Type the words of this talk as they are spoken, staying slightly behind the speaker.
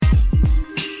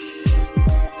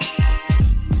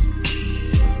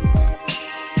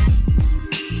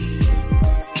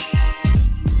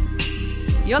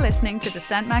listening to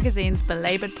Dissent Magazine's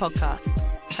Belabored Podcast,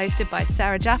 hosted by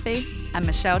Sarah Jaffe and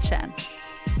Michelle Chen.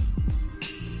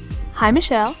 Hi,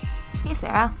 Michelle. Hey,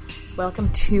 Sarah.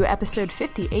 Welcome to episode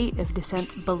 58 of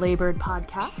Dissent's Belabored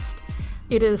Podcast.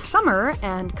 It is summer,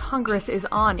 and Congress is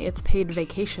on its paid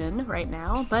vacation right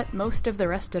now, but most of the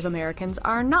rest of Americans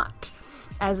are not.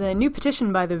 As a new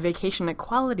petition by the Vacation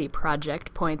Equality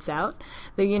Project points out,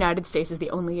 the United States is the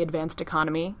only advanced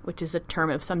economy, which is a term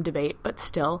of some debate, but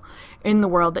still, in the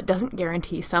world that doesn't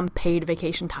guarantee some paid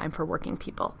vacation time for working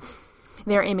people.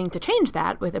 They're aiming to change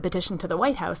that with a petition to the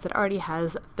White House that already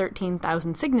has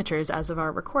 13,000 signatures as of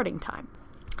our recording time.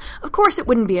 Of course, it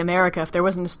wouldn't be America if there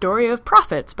wasn't a story of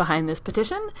profits behind this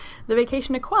petition. The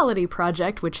Vacation Equality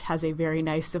Project, which has a very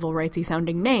nice civil rights-y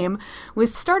sounding name,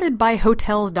 was started by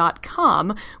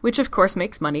Hotels.com, which of course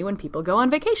makes money when people go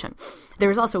on vacation. There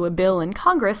was also a bill in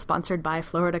Congress sponsored by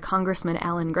Florida Congressman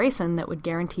Alan Grayson that would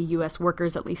guarantee U.S.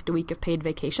 workers at least a week of paid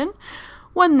vacation.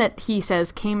 One that he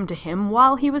says came to him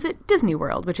while he was at Disney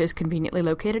World, which is conveniently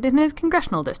located in his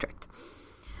congressional district.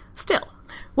 Still,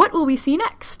 what will we see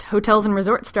next? Hotels and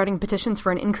resorts starting petitions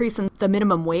for an increase in the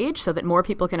minimum wage so that more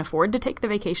people can afford to take the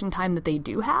vacation time that they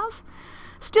do have?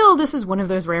 Still, this is one of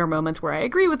those rare moments where I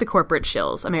agree with the corporate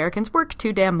shills. Americans work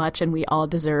too damn much and we all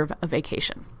deserve a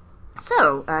vacation.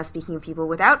 So, speaking of people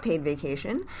without paid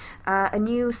vacation, a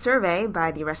new survey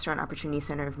by the Restaurant Opportunity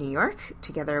Center of New York,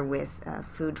 together with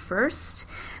Food First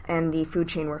and the Food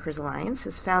Chain Workers Alliance,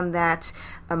 has found that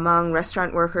among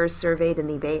restaurant workers surveyed in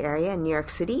the Bay Area and New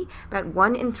York City, about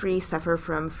 1 in 3 suffer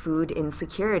from food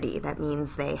insecurity. That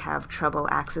means they have trouble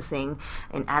accessing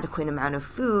an adequate amount of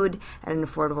food at an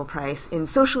affordable price in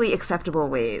socially acceptable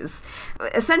ways.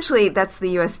 Essentially, that's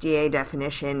the USDA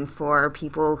definition for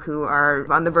people who are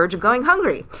on the verge of going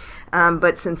hungry.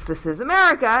 But since this is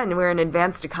America and we're an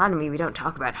advanced economy, we don't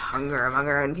talk about hunger among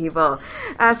our own people.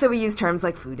 So we use terms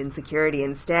like food insecurity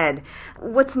instead.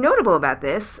 What's notable about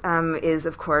this is,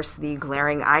 of course, the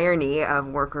glaring irony of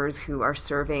workers who are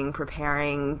serving,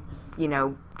 preparing,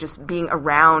 just being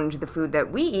around the food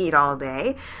that we eat all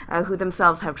day, who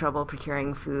themselves have trouble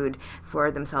procuring food for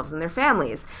themselves and their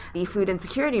families. The food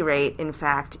insecurity rate, in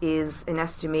fact, is an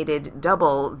estimated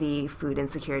double the food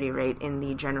insecurity rate in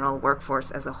the general workforce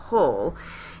as a whole.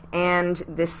 And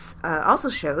this also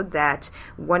showed that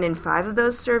 1 in 5 of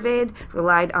those surveyed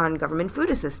relied on government food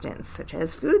assistance, such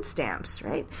as food stamps,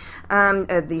 right?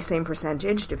 The same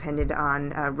percentage depended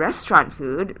on restaurant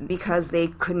food because they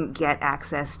couldn't get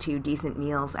access to decent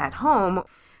meals at home.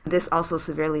 This also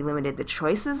severely limited the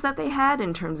choices that they had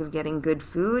in terms of getting good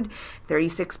food.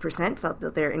 36% felt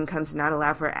that their incomes did not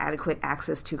allow for adequate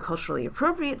access to culturally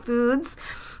appropriate foods.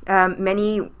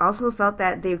 Many also felt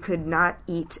that they could not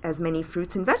eat as many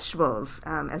fruits and vegetables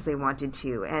as they wanted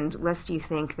to. And lest you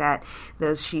think that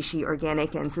those shishi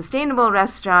organic and sustainable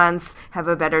restaurants have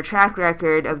a better track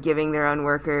record of giving their own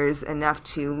workers enough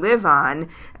to live on,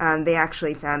 they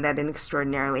actually found that an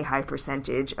extraordinarily high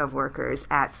percentage of workers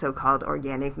at so-called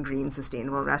organic, green,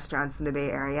 sustainable restaurants in the Bay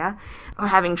Area are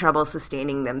having trouble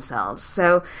sustaining themselves.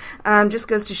 So just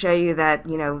goes to show you that,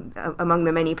 among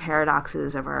the many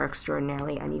paradoxes of our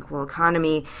extraordinarily unequal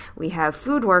economy, we have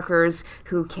food workers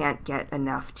who can't get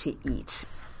enough to eat.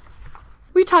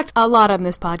 We talked a lot on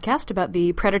this podcast about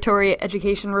the predatory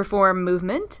education reform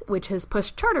movement, which has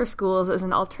pushed charter schools as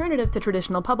an alternative to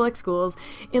traditional public schools,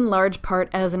 in large part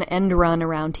as an end run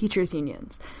around teachers'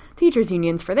 unions. Teachers'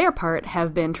 unions, for their part,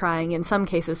 have been trying in some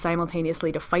cases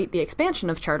simultaneously to fight the expansion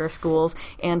of charter schools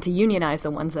and to unionize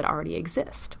the ones that already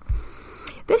exist.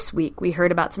 This week, we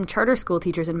heard about some charter school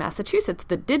teachers in Massachusetts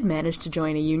that did manage to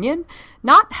join a union,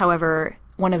 not, however,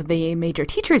 one of the major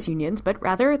teachers' unions, but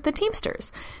rather the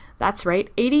Teamsters. That's right,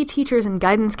 80 teachers and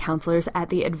guidance counselors at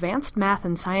the Advanced Math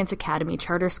and Science Academy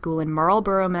Charter School in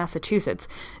Marlborough, Massachusetts,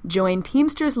 joined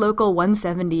Teamsters Local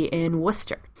 170 in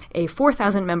Worcester, a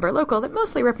 4,000-member local that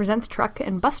mostly represents truck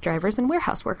and bus drivers and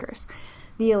warehouse workers.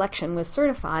 The election was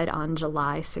certified on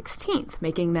July 16th,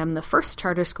 making them the first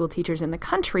charter school teachers in the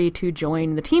country to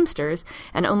join the Teamsters,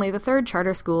 and only the third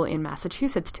charter school in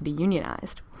Massachusetts to be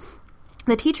unionized.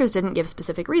 The teachers didn't give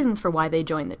specific reasons for why they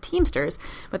joined the Teamsters,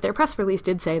 but their press release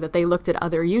did say that they looked at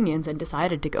other unions and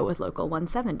decided to go with Local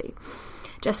 170.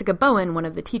 Jessica Bowen, one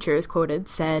of the teachers quoted,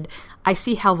 said, "I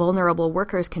see how vulnerable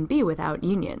workers can be without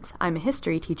unions. I'm a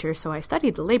history teacher, so I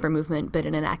studied the labor movement, but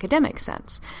in an academic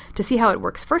sense. To see how it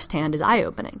works firsthand is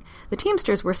eye-opening. The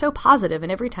Teamsters were so positive,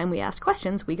 and every time we asked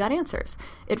questions, we got answers.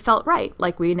 It felt right,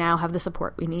 like we now have the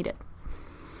support we needed."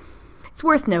 It's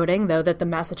worth noting, though, that the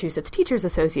Massachusetts Teachers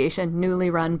Association, newly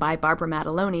run by Barbara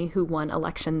Mataloni, who won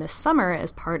election this summer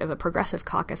as part of a progressive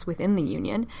caucus within the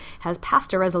union, has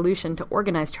passed a resolution to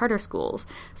organize charter schools,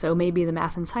 so maybe the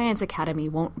Math and Science Academy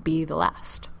won't be the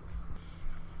last.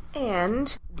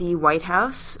 And the White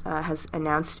House has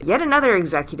announced yet another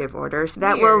executive order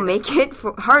that will make it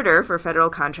harder for federal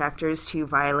contractors to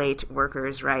violate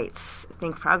workers' rights.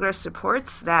 Think Progress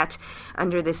reports that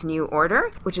under this new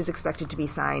order, which is expected to be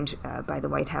signed by the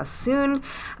White House soon,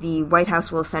 the White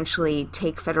House will essentially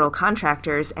take federal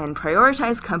contractors and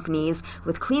prioritize companies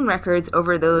with clean records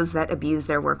over those that abuse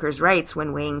their workers' rights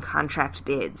when weighing contract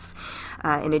bids.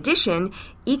 In addition,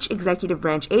 each executive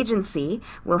branch agency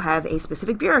will have a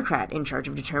specific bureaucrat in charge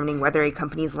of determining whether a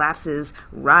company's lapses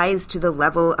rise to the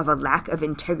level of a lack of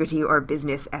integrity or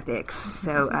business ethics.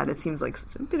 So that seems like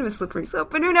a bit of a slippery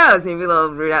slope, but who knows? Maybe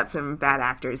they'll root out some bad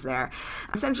actors there.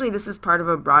 Essentially, this is part of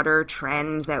a broader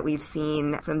trend that we've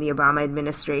seen from the Obama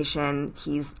administration.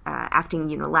 He's acting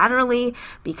unilaterally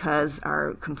because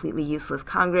our completely useless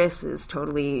Congress is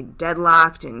totally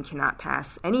deadlocked and cannot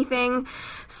pass anything.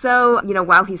 So,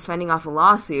 while he's fending off a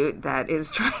lawsuit that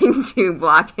is trying to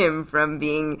block him from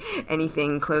being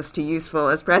anything close to useful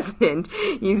as president,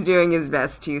 he's doing his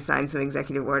best to sign some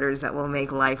executive orders that will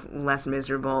make life less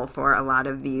miserable for a lot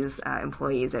of these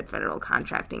employees at federal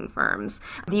contracting firms.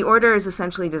 The order is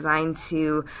essentially designed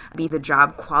to be the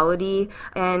job quality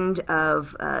end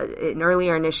of an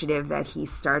earlier initiative that he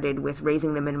started with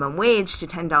raising the minimum wage to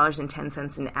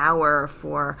 $10.10 an hour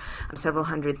for several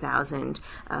 100,000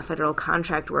 federal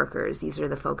contract workers. These are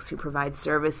the folks who provide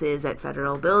services at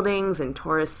federal buildings and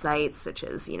tourist sites, such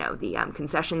as, the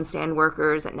concession stand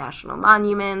workers at national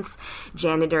monuments,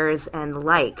 janitors, and the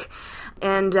like.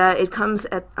 And it comes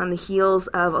on the heels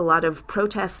of a lot of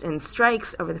protests and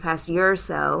strikes over the past year or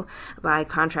so by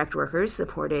contract workers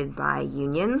supported by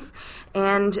unions.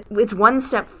 And it's one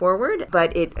step forward,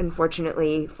 but it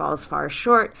unfortunately falls far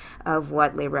short of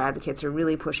what labor advocates are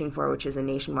really pushing for, which is a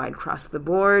nationwide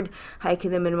across-the-board hike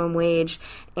in the minimum wage.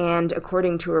 And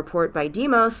according to a report by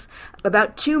Demos,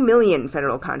 about 2 million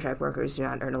federal contract workers do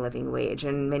not earn a living wage,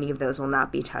 and many of those will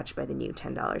not be touched by the new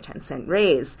 $10.10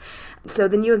 raise. So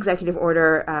the new executive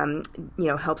order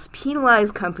helps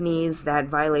penalize companies that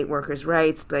violate workers'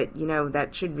 rights, but,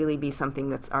 that should really be something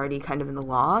that's already kind of in the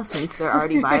law since they're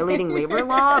already violating labor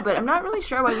law. But I'm not really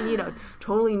sure why we need a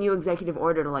totally new executive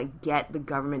order to, get the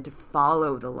government to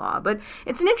follow the law. But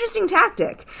it's an interesting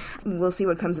tactic. We'll see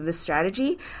what comes of this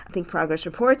strategy. I think Progress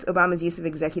reports Obama's use of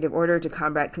executive order to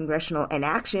combat congressional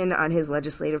inaction on his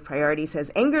legislative priorities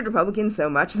has angered Republicans so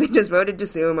much they just voted to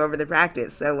sue him over the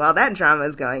practice. So while that drama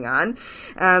is going on,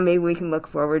 maybe we can look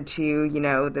forward to,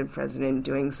 the president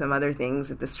doing some other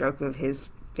things at the stroke of his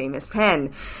famous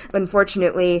pen.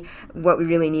 Unfortunately, what we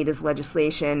really need is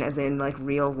legislation, as in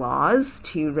real laws,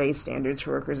 to raise standards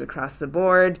for workers across the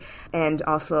board. And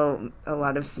also, a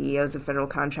lot of CEOs of federal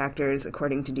contractors,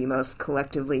 according to Demos,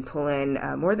 collectively pull in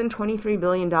more than $23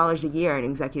 billion a year in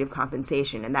executive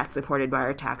compensation, and that's supported by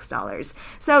our tax dollars.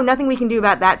 So nothing we can do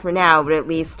about that for now, but at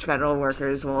least federal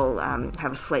workers will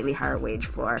have a slightly higher wage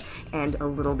floor and a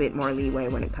little bit more leeway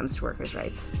when it comes to workers'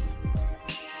 rights.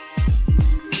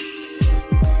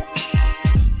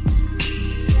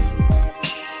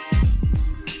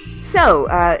 So,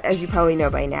 as you probably know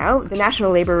by now, the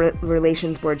National Labor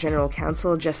Relations Board General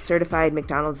Counsel just certified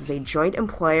McDonald's as a joint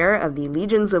employer of the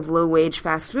legions of low-wage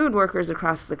fast food workers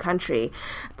across the country.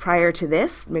 Prior to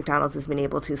this, McDonald's has been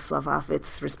able to slough off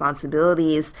its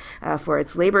responsibilities for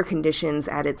its labor conditions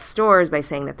at its stores by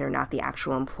saying that they're not the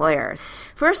actual employer.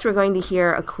 First, we're going to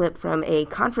hear a clip from a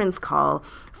conference call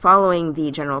following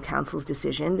the General Counsel's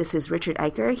decision. This is Richard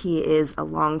Eicher. He is a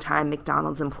longtime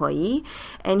McDonald's employee,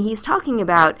 and he's talking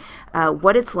about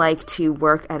what it's like to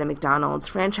work at a McDonald's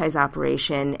franchise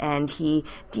operation, and he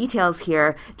details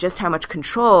here just how much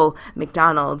control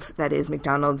McDonald's, that is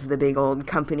McDonald's, the big old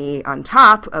company on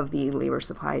top of the labor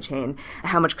supply chain,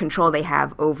 how much control they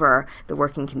have over the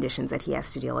working conditions that he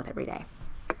has to deal with every day.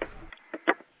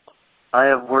 I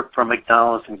have worked for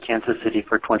McDonald's in Kansas City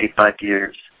for 25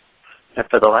 years. And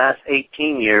for the last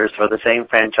 18 years for the same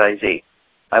franchisee.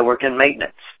 I work in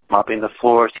maintenance, mopping the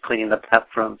floors, cleaning the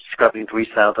bathrooms, scrubbing grease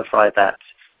out of the fry vats,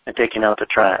 and taking out the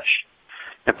trash.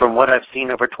 And from what I've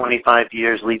seen over 25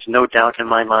 years leaves no doubt in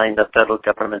my mind the federal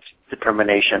government's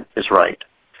determination is right.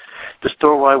 The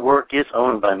store where I work is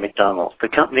owned by McDonald's. The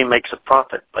company makes a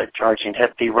profit by charging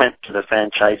hefty rent to the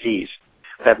franchisees,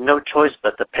 who have no choice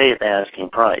but to pay the asking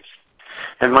price.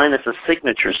 And mine is a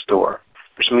signature store,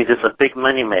 which means it's a big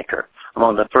moneymaker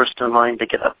among the first in line to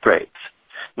get upgrades.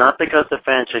 Not because the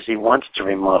franchisee wants to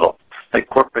remodel, but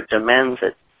corporate demands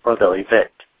it, or they'll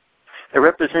evict. A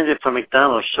representative from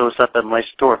McDonald's shows up at my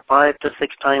store 5 to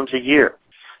 6 times a year.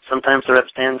 Sometimes the rep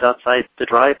stands outside the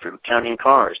drive-thru counting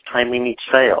cars, timing each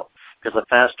sale, because the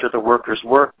faster the workers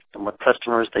work, the more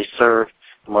customers they serve,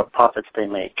 the more profits they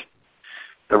make.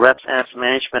 The reps ask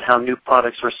management how new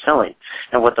products are selling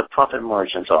and what the profit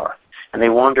margins are, and they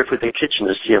wander through the kitchen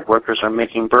to see if workers are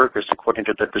making burgers according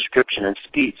to the prescription and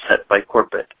speed set by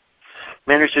corporate.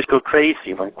 Managers go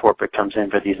crazy when corporate comes in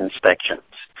for these inspections,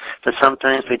 but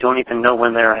sometimes we don't even know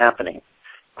when they are happening.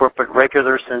 Corporate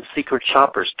regulars send secret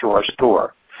shoppers to our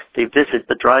store. They visit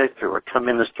the drive-thru or come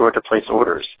in the store to place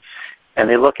orders, and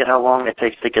they look at how long it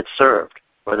takes to get served,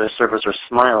 whether servers are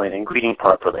smiling and greeting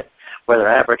properly, whether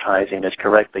advertising is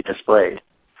correctly displayed.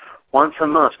 Once a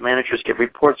month, managers get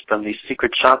reports from these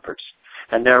secret shoppers,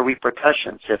 and there are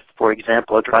repercussions if, for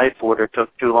example, a drive-thru order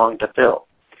took too long to fill.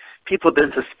 People have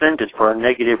been suspended for a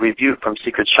negative review from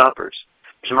secret shoppers,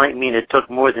 which might mean it took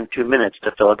more than 2 minutes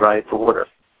to fill a drive-thru order.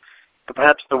 But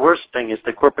perhaps the worst thing is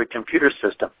the corporate computer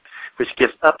system, which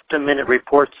gives up-to-minute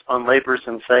reports on labors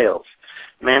and sales.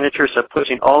 Managers are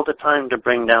pushing all the time to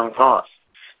bring down costs.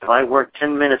 If I work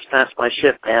 10 minutes past my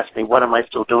shift, they ask me, what am I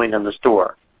still doing in the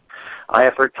store? I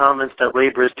have heard comments that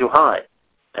labor is too high,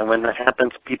 and when that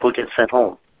happens, people get sent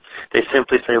home. They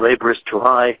simply say labor is too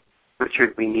high.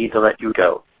 Richard, we need to let you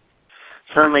go.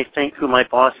 Some may think who my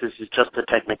boss is just a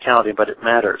technicality, but it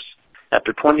matters.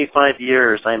 After 25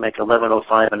 years, I make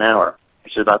 $11.05 an hour,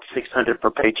 which is about $600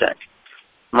 per paycheck.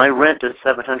 My rent is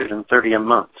 $730 a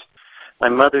month. My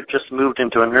mother just moved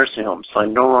into a nursing home, so I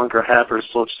no longer have her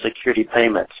Social Security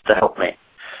payments to help me.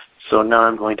 So now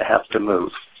I'm going to have to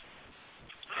move.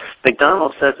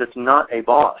 McDonald's says it's not a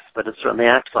boss, but it certainly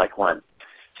acts like one,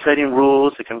 setting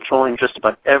rules and controlling just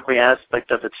about every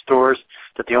aspect of its stores,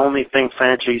 that the only thing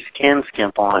franchisees can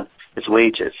skimp on is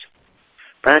wages.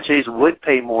 Franchisees would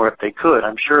pay more if they could,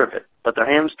 I'm sure of it, but they're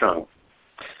hamstrung.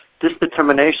 This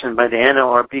determination by the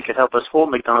NLRB could help us hold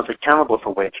McDonald's accountable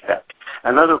for wage theft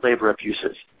and other labor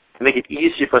abuses, and make it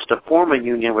easier for us to form a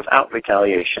union without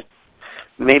retaliation.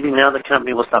 Maybe now the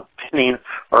company will stop pinning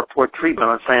our poor treatment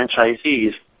on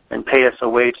franchisees and pay us a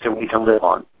wage that we can live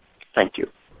on. Thank you.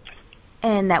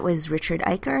 And that was Richard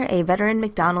Eicher, a veteran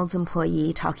McDonald's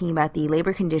employee, talking about the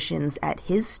labor conditions at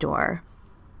his store.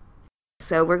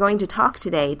 So we're going to talk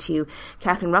today to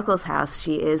Catherine Ruckelshaus.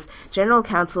 She is General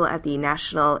Counsel at the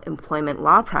National Employment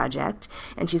Law Project,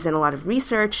 and she's done a lot of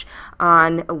research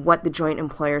on what the joint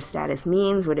employer status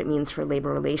means, what it means for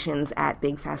labor relations at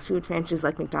big fast food franchises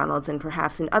like McDonald's, and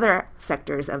perhaps in other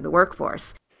sectors of the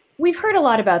workforce. We've heard a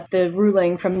lot about the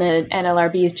ruling from the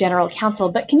NLRB's General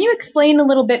Counsel, but can you explain a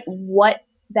little bit what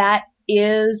that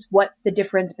is, what the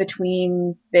difference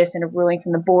between this and a ruling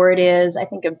from the board is? I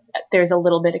think there's a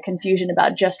little bit of confusion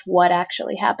about just what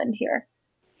actually happened here.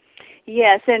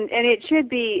 Yes, and it should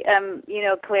be,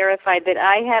 clarified that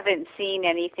I haven't seen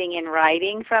anything in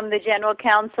writing from the General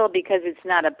Counsel because it's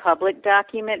not a public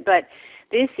document, but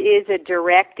this is a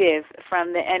directive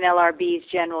from the NLRB's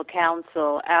General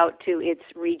Counsel out to its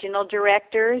regional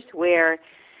directors where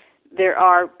there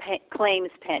are claims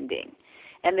pending.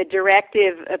 And the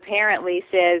directive apparently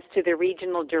says to the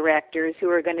regional directors who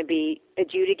are going to be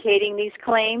adjudicating these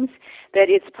claims that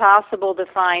it's possible to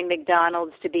find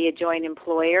McDonald's to be a joint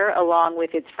employer along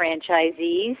with its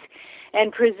franchisees.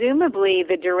 And presumably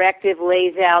the directive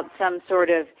lays out some sort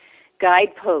of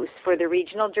guideposts for the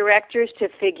regional directors to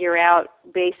figure out,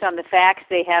 based on the facts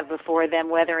they have before them,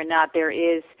 whether or not there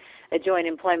is a joint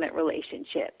employment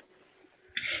relationship.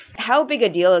 How big a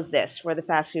deal is this for the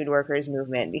fast food workers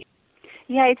movement?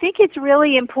 Yeah, I think it's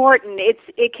really important.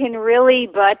 It can really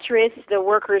buttress the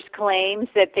workers' claims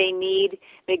that they need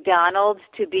McDonald's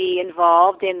to be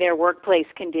involved in their workplace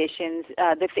conditions,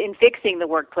 in fixing the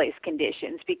workplace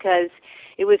conditions, because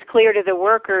it was clear to the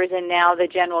workers, and now the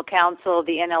General Counsel,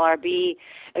 the NLRB,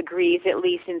 agrees, at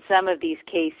least in some of these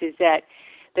cases, that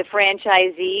the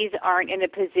franchisees aren't in a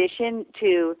position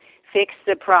to fix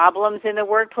the problems in the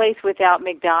workplace without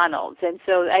McDonald's. And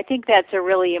so I think that's a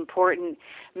really important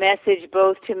message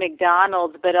both to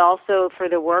McDonald's but also for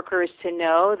the workers to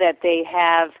know that they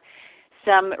have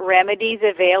some remedies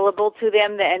available to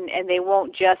them and they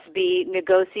won't just be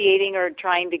negotiating or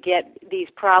trying to get these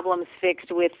problems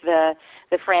fixed with the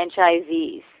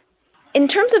franchisees. In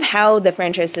terms of how the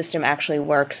franchise system actually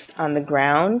works on the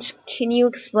ground, can you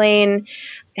explain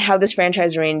how this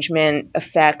franchise arrangement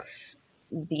affects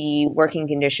the working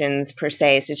conditions per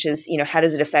se, such as, how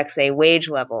does it affect, say, wage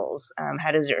levels? How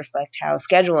does it reflect how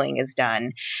scheduling is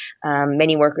done?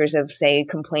 Many workers have, say,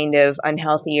 complained of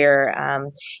unhealthier,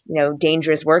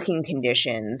 dangerous working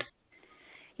conditions.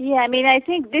 Yeah, I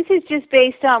think this is just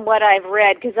based on what I've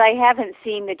read because I haven't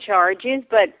seen the charges,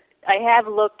 but I have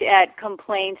looked at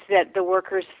complaints that the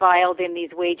workers filed in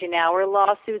these wage and hour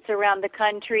lawsuits around the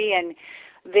country, and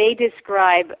they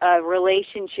describe a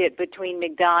relationship between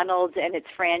McDonald's and its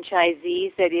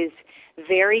franchisees that is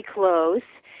very close,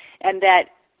 and that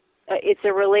it's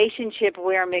a relationship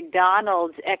where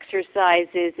McDonald's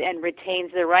exercises and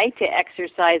retains the right to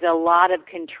exercise a lot of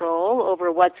control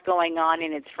over what's going on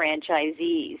in its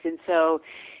franchisees. And so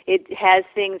it has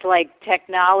things like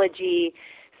technology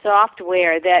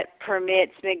software that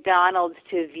permits McDonald's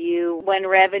to view when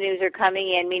revenues are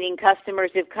coming in, meaning customers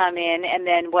have come in, and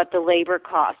then what the labor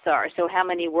costs are. So how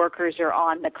many workers are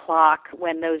on the clock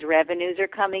when those revenues are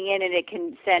coming in, and it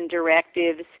can send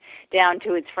directives down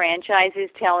to its franchises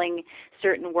telling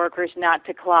certain workers not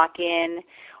to clock in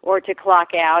or to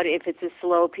clock out if it's a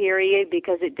slow period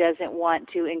because it doesn't want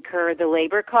to incur the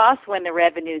labor costs when the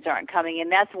revenues aren't coming in.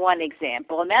 That's one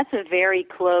example, and that's a very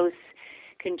close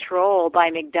control by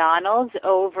McDonald's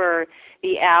over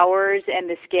the hours and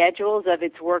the schedules of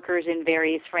its workers in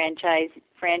various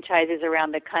franchises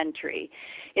around the country.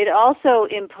 It also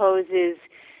imposes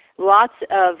lots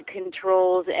of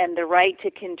controls and the right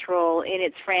to control in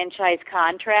its franchise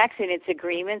contracts and its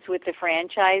agreements with the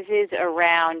franchises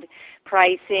around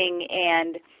pricing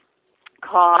and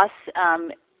costs.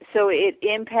 So it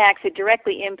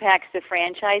directly impacts the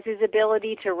franchise's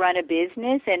ability to run a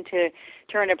business and to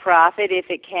turn a profit if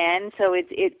it can. So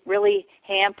it really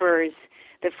hampers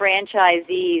the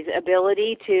franchisee's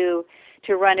ability to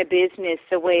run a business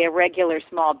the way a regular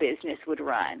small business would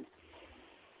run.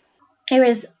 There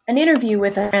was an interview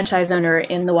with a franchise owner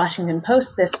in the Washington Post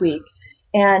this week,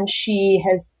 and she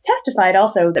has testified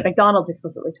also that McDonald's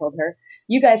explicitly told her,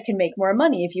 you guys can make more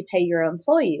money if you pay your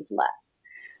employees less.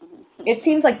 It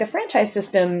seems like the franchise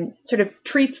system sort of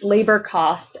treats labor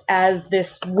costs as this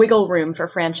wiggle room for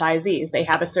franchisees. They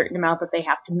have a certain amount that they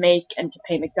have to make and to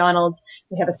pay McDonald's.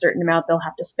 They have a certain amount they'll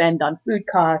have to spend on food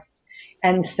costs.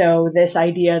 And so this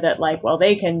idea that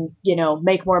they can,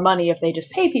 make more money if they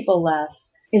just pay people less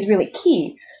is really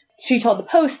key. She told the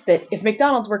Post that if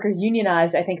McDonald's workers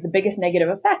unionized, I think the biggest negative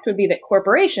effect would be that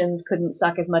corporations couldn't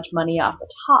suck as much money off the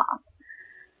top.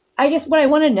 I guess what I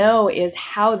want to know is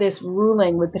how this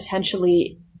ruling would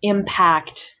potentially impact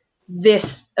this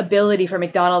ability for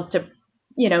McDonald's to,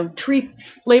 treat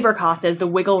labor costs as the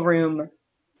wiggle room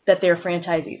that their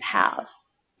franchisees have.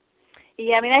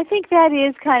 Yeah, I think that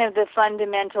is kind of the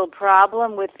fundamental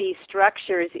problem with these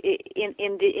structures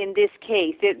in this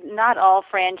case. Not all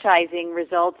franchising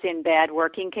results in bad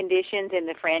working conditions in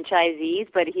the franchisees,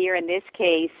 but here in this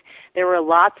case, there were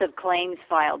lots of claims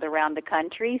filed around the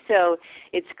country. So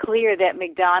it's clear that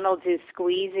McDonald's is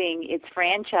squeezing its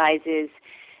franchises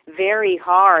very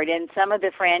hard, and some of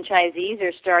the franchisees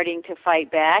are starting to fight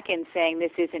back and saying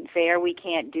this isn't fair, we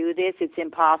can't do this, it's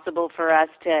impossible for us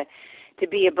to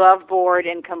be above board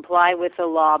and comply with the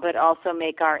law, but also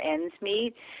make our ends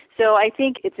meet. So I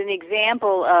think it's an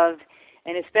example of,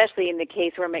 and especially in the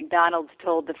case where McDonald's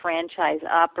told the franchise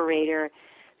operator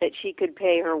that she could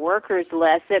pay her workers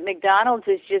less, that McDonald's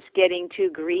is just getting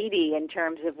too greedy in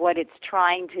terms of what it's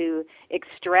trying to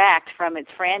extract from its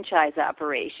franchise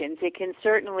operations. It can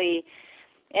certainly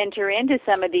enter into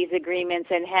some of these agreements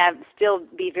and still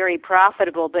be very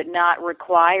profitable, but not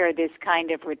require this kind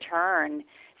of return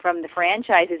from the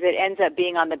franchises. It ends up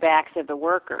being on the backs of the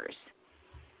workers.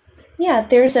 Yeah,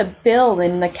 there's a bill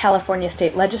in the California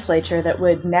state legislature that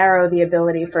would narrow the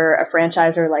ability for a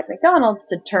franchisor like McDonald's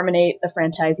to terminate the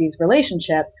franchisee's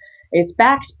relationship. It's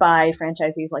backed by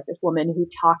franchisees like this woman who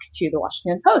talked to the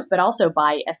Washington Post, but also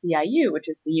by SEIU, which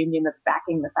is the union that's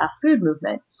backing the fast food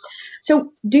movement.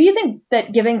 So do you think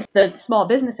that giving the small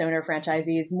business owner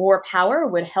franchisees more power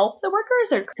would help the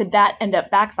workers, or could that end up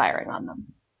backfiring on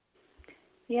them?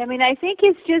 Yeah, I think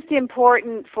it's just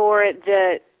important for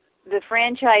the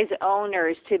franchise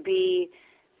owners to be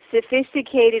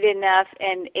sophisticated enough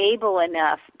and able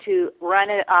enough to run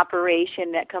an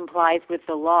operation that complies with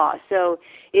the law. So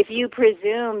if you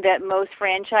presume that most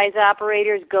franchise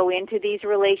operators go into these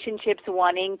relationships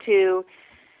wanting to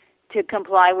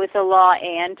comply with the law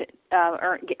and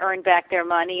earn back their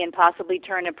money and possibly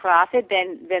turn a profit,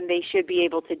 then they should be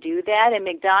able to do that. And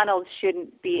McDonald's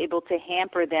shouldn't be able to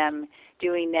hamper them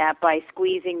doing that by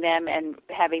squeezing them and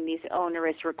having these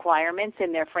onerous requirements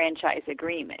in their franchise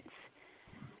agreements.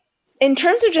 In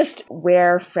terms of just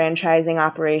where franchising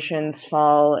operations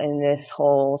fall in this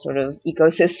whole sort of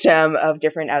ecosystem of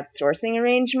different outsourcing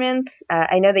arrangements,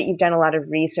 I know that you've done a lot of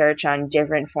research on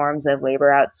different forms of labor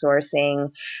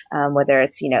outsourcing, whether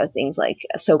it's, things like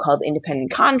so-called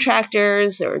independent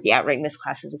contractors or the outright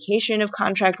misclassification of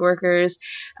contract workers,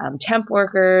 temp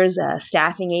workers,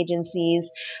 staffing agencies.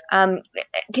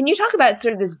 Can you talk about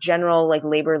sort of this general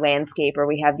labor landscape where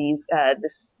we have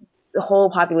the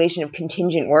whole population of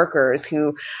contingent workers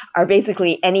who are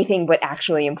basically anything but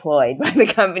actually employed by the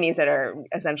companies that are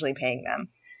essentially paying them?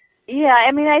 Yeah,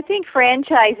 I think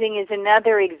franchising is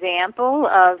another example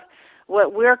of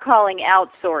what we're calling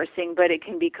outsourcing, but it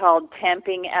can be called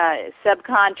temping,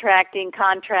 subcontracting,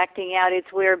 contracting out.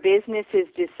 It's where businesses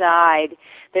decide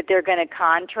that they're going to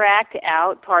contract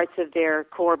out parts of their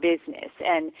core business.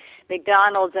 And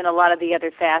McDonald's and a lot of the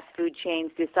other fast food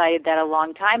chains decided that a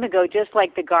long time ago, just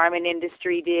like the garment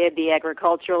industry did, the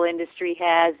agricultural industry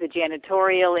has, the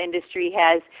janitorial industry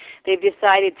has. They've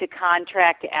decided to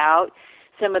contract out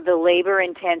some of the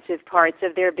labor-intensive parts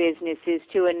of their businesses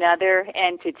to another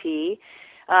entity.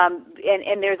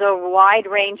 And there's a wide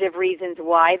range of reasons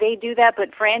why they do that, but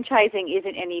franchising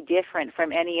isn't any different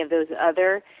from any of those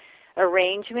other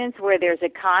arrangements where there's a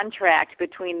contract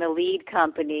between the lead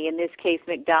company, in this case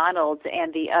McDonald's,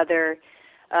 and the other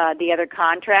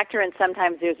contractor, and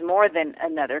sometimes there's more than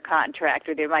another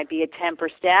contractor. There might be a temp or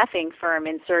staffing firm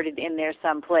inserted in there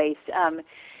someplace.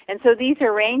 And so these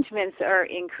arrangements are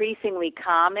increasingly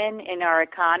common in our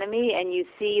economy, and you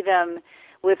see them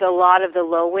with a lot of the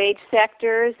low-wage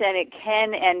sectors, and it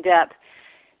can end up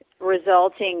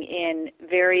resulting in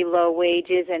very low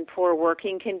wages and poor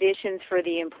working conditions for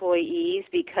the employees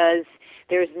because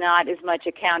there's not as much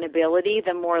accountability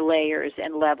the more layers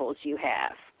and levels you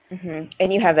have. Mm-hmm.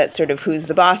 And you have that sort of who's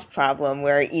the boss problem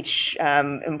where each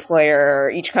employer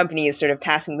or each company is sort of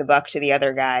passing the buck to the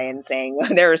other guy and saying, well,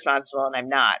 they're responsible and I'm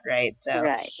not, right? So,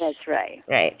 right, that's right.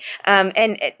 Right.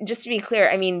 And just to be clear,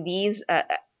 I've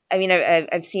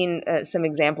seen some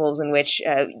examples in which,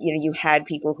 you had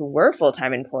people who were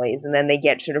full-time employees and then they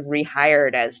get sort of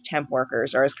rehired as temp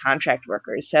workers or as contract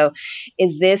workers. So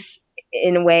is this,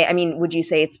 in a way, would you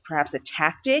say it's perhaps a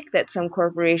tactic that some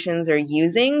corporations are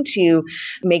using to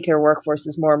make their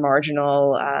workforces more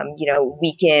marginal,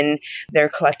 weaken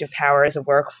their collective power as a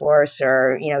workforce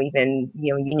or, even,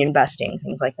 union busting,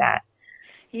 things like that?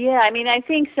 Yeah, I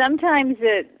think sometimes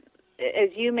as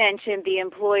you mentioned, the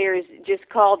employers just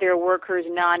call their workers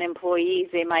non-employees.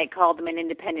 They might call them an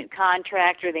independent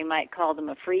contractor. They might call them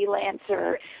a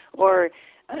freelancer or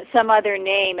some other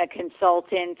name, a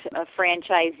consultant, a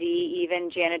franchisee. Even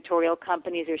janitorial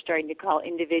companies are starting to call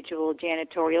individual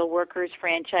janitorial workers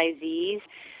franchisees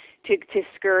to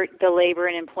skirt the labor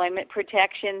and employment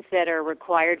protections that are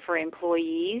required for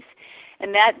employees.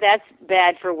 And that's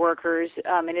bad for workers,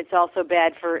 and it's also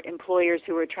bad for employers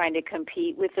who are trying to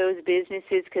compete with those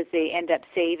businesses because they end up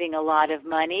saving a lot of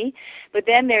money. But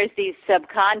then there's these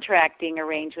subcontracting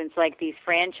arrangements like these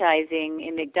franchising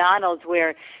in McDonald's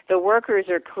where the workers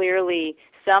are clearly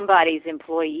somebody's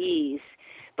employees,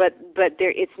 but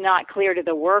it's not clear to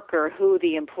the worker who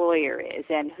the employer is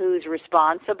and who's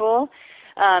responsible.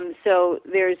 So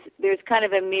there's kind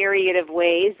of a myriad of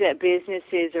ways that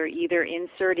businesses are either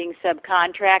inserting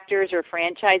subcontractors or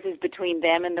franchises between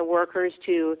them and the workers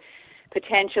to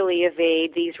potentially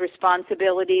evade these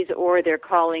responsibilities, or they're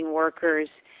calling workers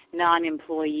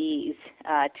non-employees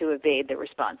to evade the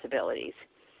responsibilities.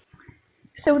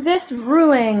 So this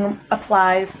ruling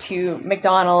applies to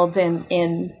McDonald's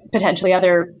and potentially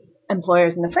other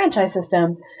employers in the franchise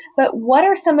system, but what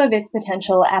are some of its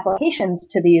potential applications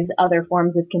to these other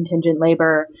forms of contingent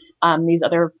labor, these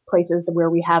other places where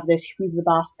we have this who's the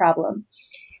boss problem?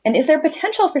 And is there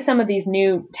potential for some of these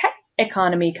new tech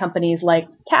economy companies like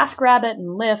TaskRabbit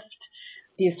and Lyft,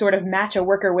 these sort of match a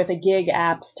worker with a gig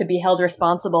apps, to be held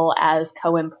responsible as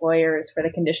co-employers for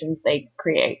the conditions they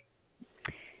create?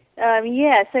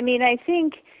 Yes. I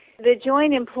think the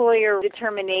joint employer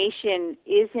determination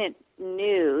isn't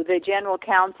new. The General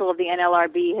Counsel of the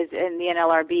NLRB and the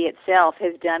NLRB itself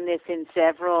has done this in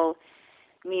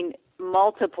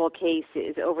multiple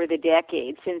cases over the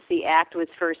decades since the act was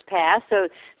first passed. So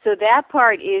that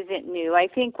part isn't new. I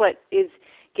think what is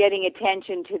getting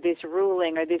attention to this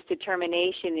ruling or this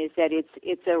determination is that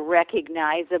it's a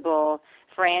recognizable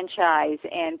franchise,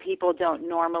 and people don't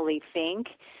normally think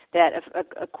that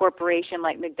a corporation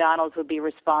like McDonald's would be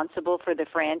responsible for the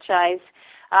franchise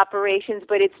operations,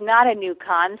 but it's not a new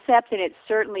concept, and it's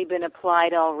certainly been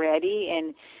applied already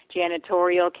in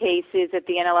janitorial cases at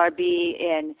the NLRB,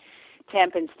 in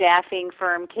temp and staffing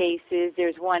firm cases.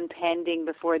 There's one pending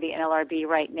before the NLRB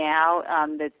right now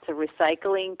that's a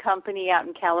recycling company out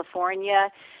in California.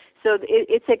 So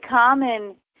it's a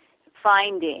common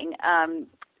finding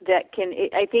that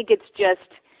I think it's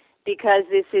just because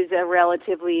this is a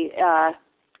relatively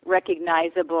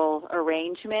recognizable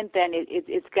arrangement, then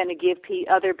it's going to give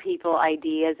other people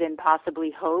ideas and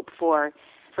possibly hope for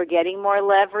getting more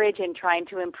leverage and trying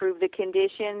to improve the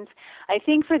conditions. I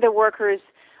think for the workers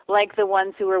like the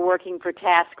ones who are working for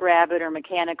TaskRabbit or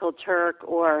Mechanical Turk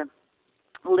or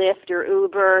Lyft or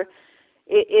Uber,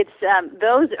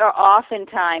 those are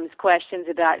oftentimes questions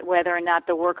about whether or not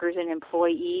the worker's an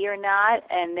employee or not,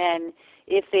 and then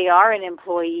if they are an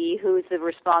employee, who's the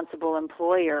responsible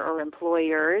employer or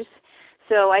employers.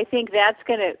 So I think that's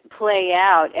going to play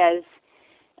out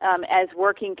as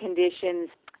working conditions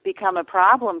become a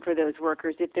problem for those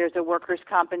workers. If there's a workers'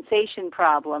 compensation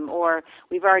problem, or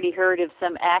we've already heard of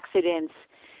some accidents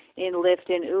in Lyft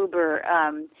and Uber,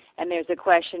 and there's a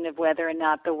question of whether or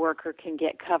not the worker can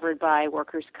get covered by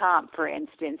workers' comp, for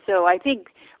instance. So I think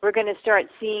we're going to start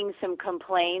seeing some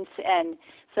complaints and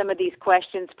some of these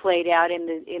questions played out in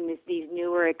these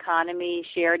newer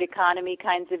shared economy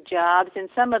kinds of jobs, and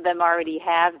some of them already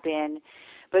have been.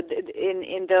 But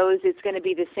in those, it's going to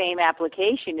be the same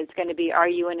application. It's going to be, are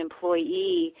you an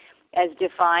employee as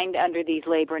defined under these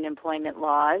labor and employment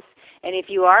laws? And if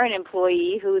you are an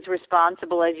employee, who's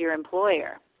responsible as your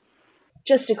employer?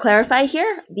 Just to clarify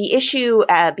here, the issue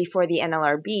before the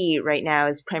NLRB right now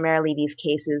is primarily these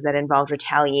cases that involve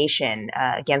retaliation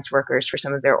against workers for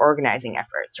some of their organizing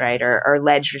efforts, right, or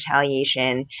alleged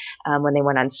retaliation when they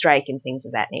went on strike and things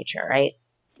of that nature, right?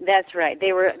 That's right.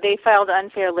 They filed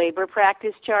unfair labor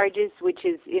practice charges, which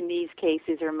is in these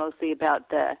cases are mostly about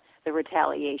the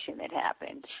retaliation that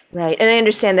happened. Right. And I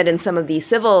understand that in some of these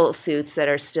civil suits that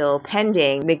are still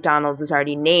pending, McDonald's is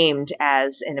already named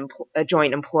as a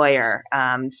joint employer.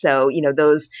 So,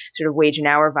 those sort of wage and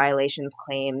hour violations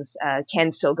claims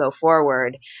can still go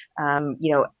forward,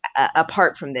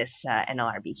 apart from this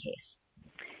NLRB case.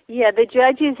 Yeah, the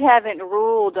judges haven't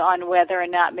ruled on whether or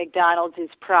not McDonald's is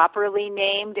properly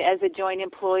named as a joint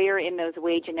employer in those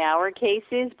wage and hour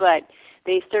cases, but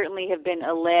they certainly have been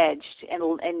alleged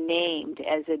and named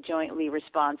as a jointly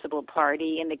responsible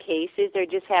party in the cases. There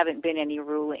just haven't been any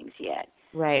rulings yet.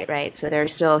 Right. So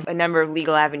there's still a number of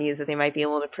legal avenues that they might be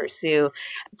able to pursue.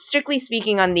 Strictly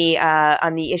speaking, on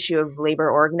the issue of labor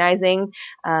organizing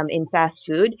in fast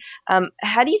food,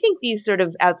 how do you think these sort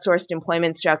of outsourced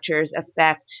employment structures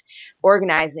affect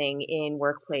organizing in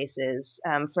workplaces?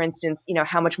 For instance,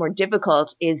 how much more difficult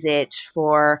is it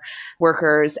for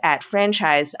workers at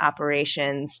franchise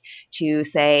operations to,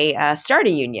 say, start a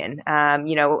union? How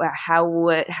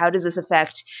does this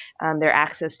affect their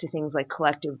access to things like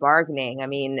collective bargaining? I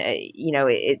mean,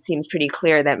 it seems pretty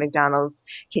clear that McDonald's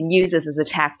can use this as a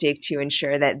tactic to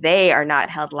ensure that they are not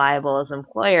held liable as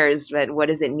employers, but what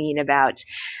does it mean about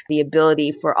the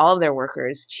ability for all of their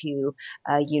workers to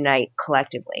unite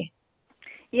collectively?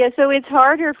 Yeah, so it's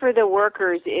harder for the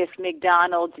workers if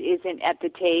McDonald's isn't at the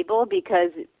table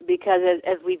because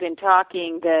as we've been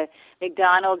talking, the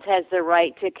McDonald's has the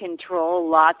right to control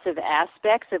lots of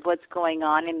aspects of what's going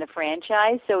on in the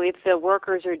franchise. So if the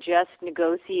workers are just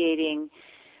negotiating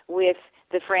with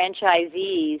the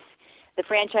franchisees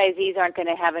aren't going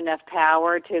to have enough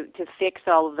power to fix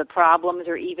all of the problems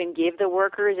or even give the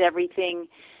workers everything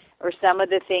or some of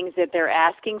the things that they're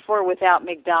asking for without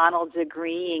McDonald's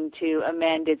agreeing to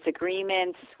amend its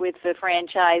agreements with the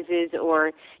franchises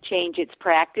or change its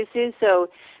practices.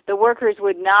 So the workers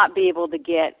would not be able to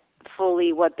get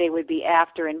fully what they would be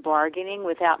after in bargaining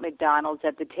without McDonald's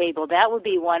at the table. That would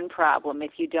be one problem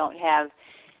if you don't have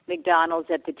McDonald's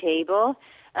at the table.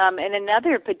 And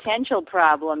another potential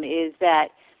problem is that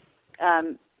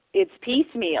it's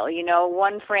piecemeal.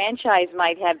 One franchise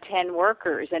might have 10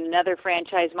 workers and another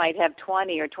franchise might have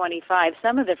 20 or 25.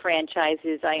 Some of the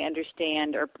franchises, I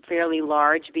understand, are fairly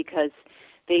large because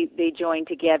they join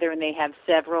together and they have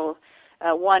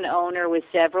one owner with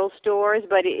several stores,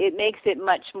 but it makes it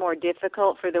much more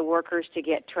difficult for the workers to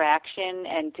get traction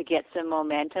and to get some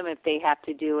momentum if they have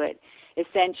to do it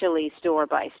essentially store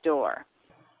by store.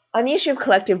 On the issue of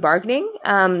collective bargaining,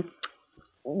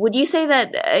 would you say that,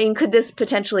 could this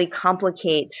potentially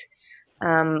complicate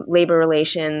labor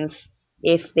relations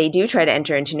if they do try to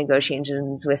enter into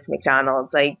negotiations with McDonald's?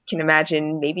 I can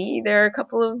imagine maybe there are a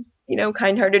couple of,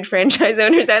 kind-hearted franchise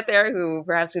owners out there who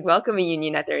perhaps would welcome a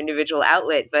union at their individual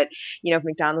outlet. But, if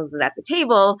McDonald's is at the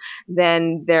table,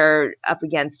 then they're up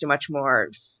against a much more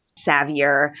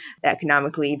savvier,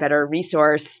 economically better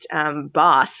resourced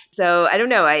boss. So I don't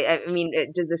know. I mean,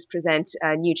 does this present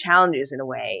new challenges in a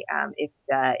way if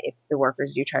the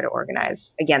workers do try to organize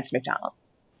against McDonald's?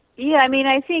 Yeah, I mean,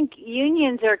 I think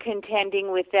unions are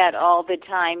contending with that all the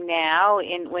time now.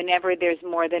 Whenever there's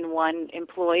more than one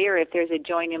employer, if there's a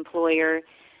joint employer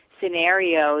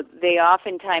scenario, they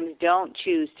oftentimes don't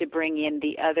choose to bring in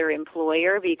the other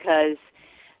employer because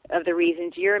of the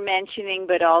reasons you're mentioning,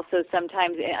 but also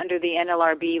sometimes under the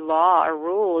NLRB law or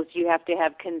rules, you have to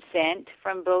have consent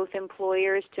from both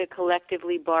employers to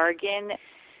collectively bargain.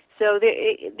 So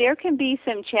there can be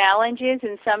some challenges,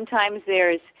 and sometimes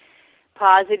there's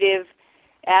positive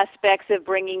aspects of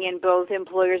bringing in both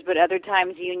employers, but other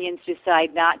times unions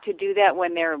decide not to do that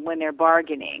when they're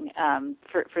bargaining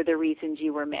for the reasons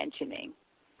you were mentioning.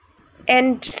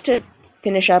 And just to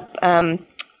finish up,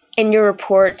 in your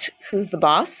report, Who's the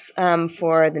Boss,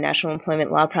 for the National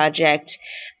Employment Law Project,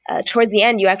 towards the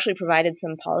end, you actually provided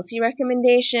some policy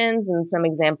recommendations and some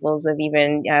examples of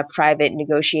even private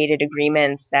negotiated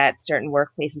agreements that certain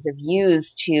workplaces have used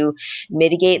to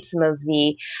mitigate some of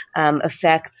the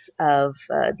effects of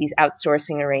these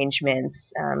outsourcing arrangements.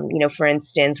 For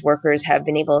instance, workers have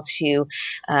been able to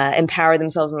empower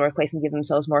themselves in the workplace and give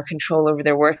themselves more control over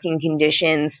their working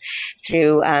conditions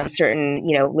through certain,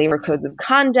 labor codes of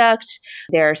conduct.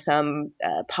 There are some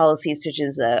policies such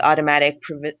as automatic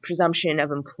presumption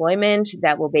of employment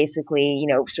that will basically,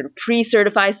 sort of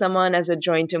pre-certify someone as a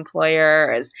joint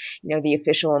employer, as, the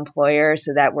official employer,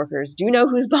 so that workers do know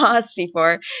who's boss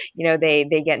before, they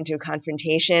get into a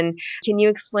confrontation. Can you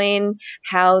explain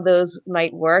how those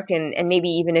might work, and maybe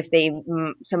even if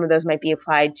some of those might be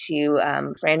applied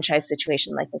to franchise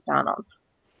situation like McDonald's?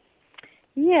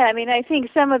 Yeah, I mean, I think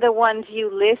some of the ones you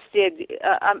listed,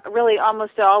 really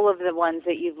almost all of the ones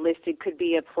that you've listed could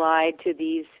be applied to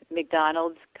these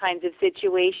McDonald's kinds of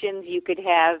situations. You could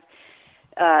have,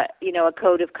 a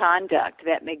code of conduct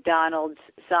that McDonald's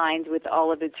signs with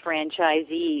all of its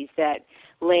franchisees that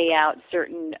lay out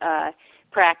certain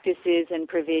practices and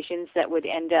provisions that would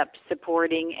end up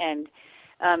supporting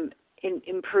and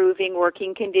improving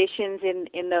working conditions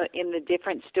in the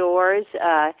different stores.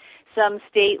 Some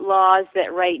state laws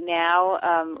that right now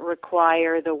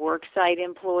require the worksite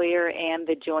employer and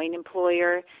the joint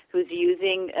employer who's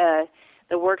using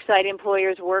the worksite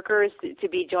employer's workers to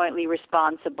be jointly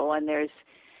responsible, and there's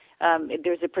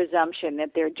a presumption that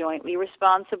they're jointly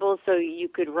responsible. So you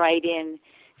could write in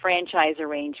franchise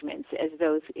arrangements as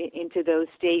into those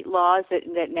state laws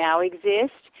that now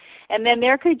exist. And then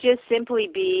there could just simply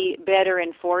be better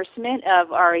enforcement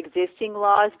of our existing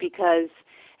laws because,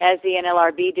 as the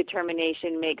NLRB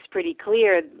determination makes pretty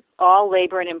clear, all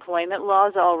labor and employment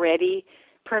laws already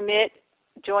permit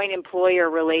joint employer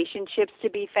relationships to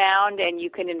be found, and you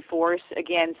can enforce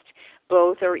against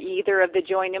both or either of the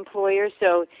joint employers.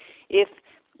 So if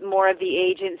more of the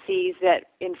agencies that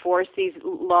enforce these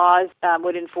laws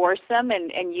would enforce them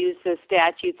and use the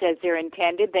statutes as they're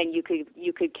intended, then you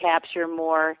could capture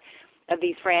more of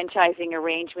these franchising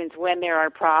arrangements when there are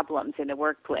problems in the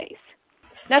workplace.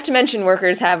 Not to mention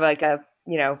workers have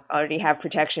already have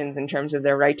protections in terms of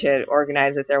their right to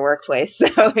organize at their workplace. So,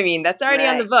 I mean, that's already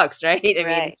on the books, right? I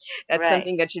mean, that's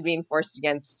something that should be enforced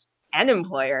against an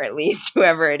employer, at least,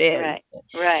 whoever it is.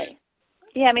 Right.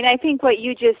 Yeah, I mean, I think what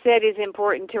you just said is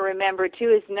important to remember,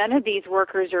 too, is none of these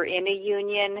workers are in a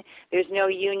union. There's no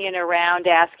union around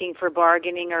asking for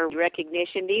bargaining or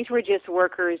recognition. These were just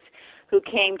workers who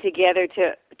came together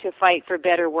to fight for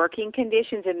better working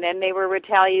conditions, and then they were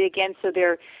retaliated against. So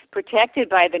they're protected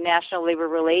by the National Labor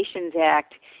Relations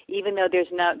Act, even though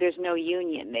there's no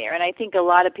union there. And I think a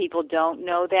lot of people don't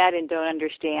know that and don't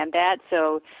understand that.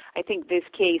 So I think this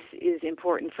case is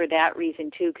important for that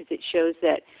reason, too, because it shows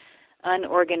that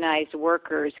unorganized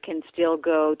workers can still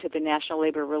go to the National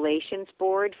Labor Relations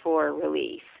Board for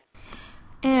relief.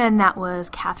 And that was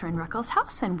Catherine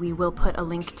Ruckelshaus, and we will put a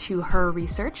link to her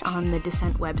research on the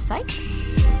Dissent website.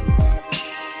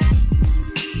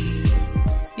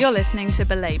 You're listening to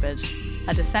Belabored,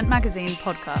 a Dissent Magazine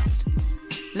podcast.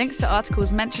 Links to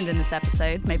articles mentioned in this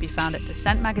episode may be found at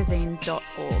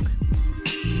dissentmagazine.org.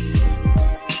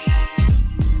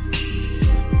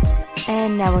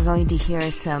 And now we're going to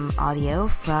hear some audio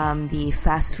from the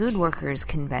Fast Food Workers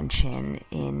Convention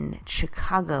in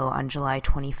Chicago on July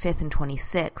 25th and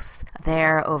 26th.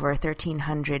 There, over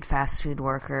 1,300 fast food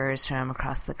workers from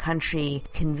across the country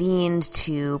convened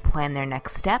to plan their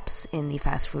next steps in the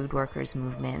fast food workers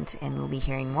movement, and we'll be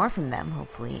hearing more from them,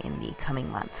 hopefully, in the coming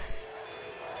months.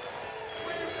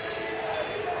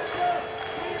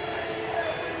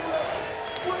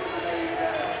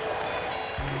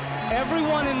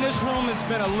 Everyone in this room has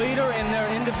been a leader in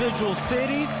their individual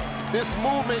cities. This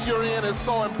movement you're in is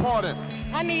so important.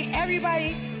 I need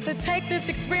everybody to take this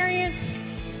experience,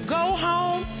 go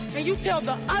home, and you tell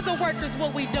the other workers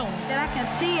what we doing. That I can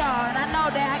see y'all, and I know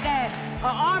that I got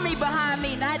an army behind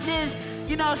me, not just,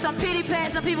 some pity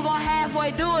pat, some people gonna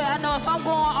halfway do it. I know if I'm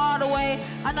going all the way,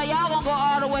 I know y'all gonna go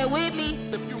all the way with me.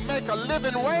 If you make a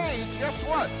living wage, guess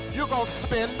what? You're gonna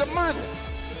spend the money.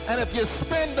 And if you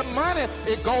spend the money,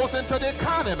 it goes into the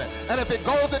economy. And if it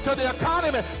goes into the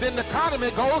economy, then the economy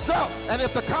goes up. And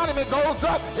if the economy goes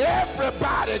up,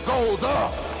 everybody goes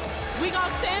up. We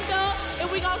gonna stand up and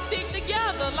we gonna stick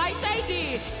together like they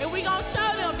did. And we gonna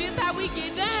show them this how we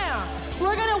get down.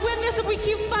 We're gonna win this if we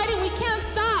keep fighting. We can't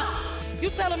stop. You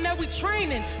tell them that we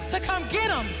training to come get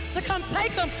them, to come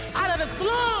take them out of the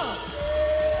slum.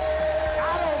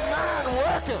 I don't mind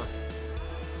working.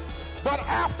 But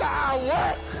after I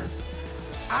work,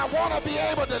 I want to be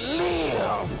able to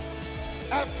live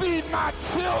and feed my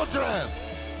children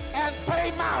and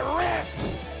pay my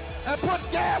rent and put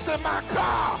gas in my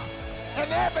car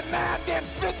and every now and then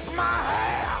fix my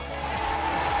hair.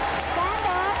 Stand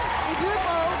up if you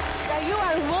know that you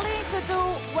are willing to do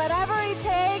whatever it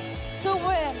takes to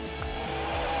win.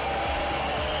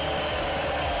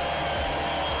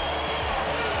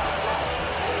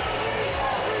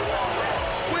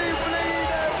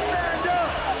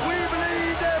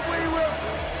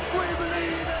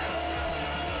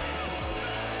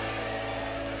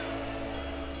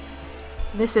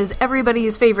 This is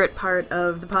everybody's favorite part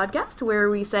of the podcast, where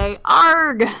we say,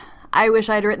 "Arg! I wish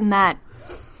I'd written that."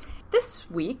 This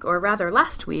week, or rather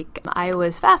last week, I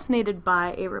was fascinated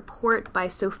by a report by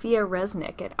Sophia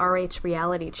Resnick at RH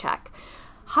Reality Check.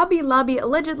 Hobby Lobby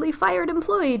allegedly fired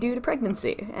employee due to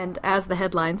pregnancy. And as the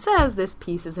headline says, this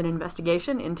piece is an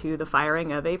investigation into the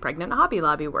firing of a pregnant Hobby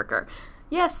Lobby worker.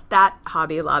 Yes, that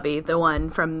Hobby Lobby, the one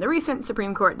from the recent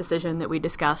Supreme Court decision that we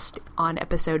discussed on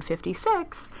episode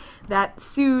 56, that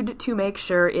sued to make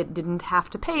sure it didn't have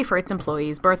to pay for its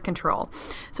employees' birth control.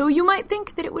 So you might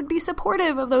think that it would be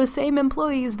supportive of those same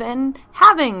employees then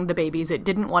having the babies it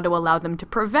didn't want to allow them to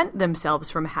prevent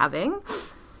themselves from having.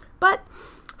 But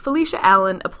Felicia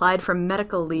Allen applied for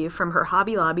medical leave from her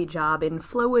Hobby Lobby job in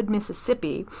Flowood,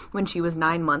 Mississippi, when she was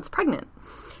 9 months pregnant.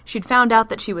 She'd found out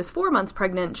that she was 4 months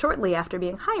pregnant shortly after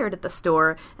being hired at the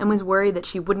store and was worried that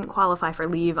she wouldn't qualify for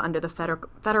leave under the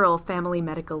Federal Family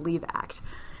Medical Leave Act.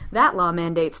 That law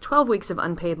mandates 12 weeks of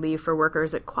unpaid leave for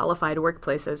workers at qualified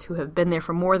workplaces who have been there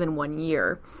for more than 1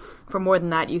 year. For more than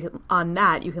that, you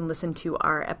can listen to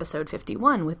our episode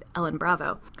 51 with Ellen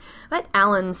Bravo. But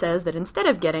Allen says that instead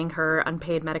of getting her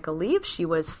unpaid medical leave, she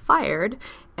was fired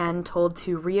and told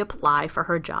to reapply for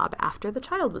her job after the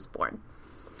child was born.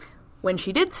 When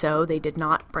she did so, they did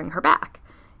not bring her back.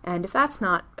 And if that's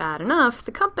not bad enough,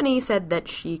 the company said that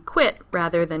she quit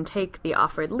rather than take the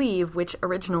offered leave, which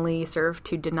originally served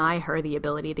to deny her the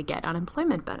ability to get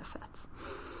unemployment benefits.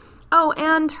 Oh,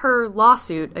 and her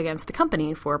lawsuit against the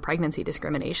company for pregnancy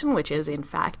discrimination, which is in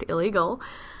fact illegal,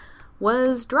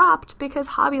 was dropped because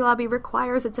Hobby Lobby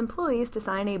requires its employees to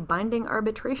sign a binding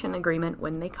arbitration agreement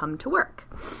when they come to work.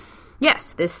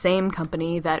 Yes, this same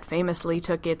company that famously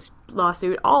took its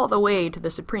lawsuit all the way to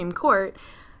the Supreme Court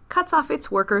cuts off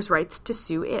its workers' rights to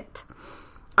sue it.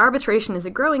 Arbitration is a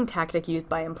growing tactic used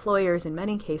by employers in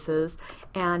many cases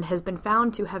and has been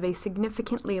found to have a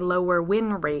significantly lower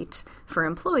win rate for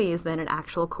employees than an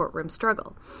actual courtroom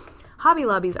struggle. Hobby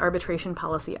Lobby's arbitration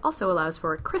policy also allows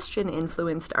for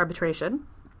Christian-influenced arbitration,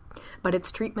 but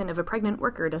its treatment of a pregnant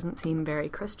worker doesn't seem very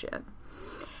Christian.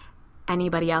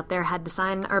 Anybody out there had to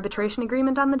sign an arbitration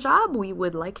agreement on the job? We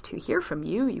would like to hear from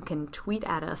you. You can tweet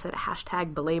at us at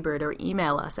 #belabored or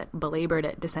email us at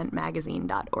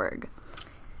belabored@dissentmagazine.org.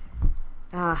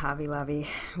 Ah, Hobby Lobby,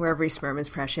 where every sperm is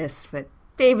precious, but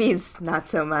babies, not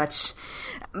so much.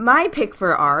 My pick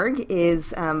for ARG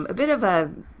is a bit of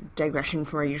a digression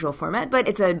from our usual format, but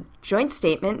it's a joint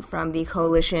statement from the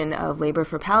Coalition of Labor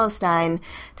for Palestine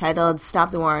titled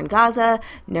Stop the War on Gaza,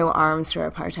 No Arms for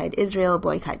Apartheid Israel,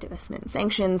 Boycott, Divestment,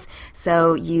 Sanctions.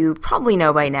 So you probably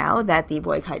know by now that the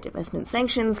Boycott, Divestment,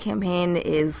 Sanctions campaign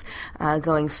is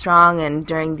going strong, and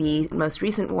during the most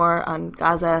recent war on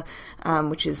Gaza,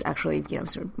 which is actually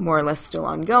sort of more or less still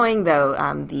ongoing, though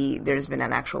there's been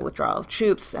an actual withdrawal of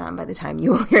troops by the time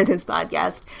you will hear this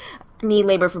podcast. The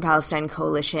Labor for Palestine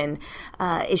Coalition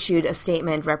issued a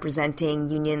statement representing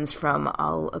unions from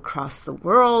all across the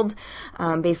world,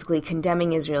 basically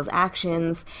condemning Israel's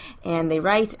actions. And they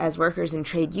write, as workers and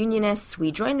trade unionists,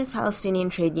 we join with Palestinian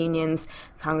trade unions,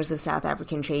 Congress of South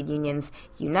African Trade Unions,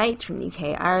 Unite from the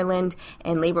UK, Ireland,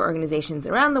 and labor organizations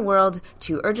around the world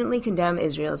to urgently condemn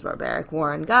Israel's barbaric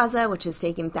war in Gaza, which has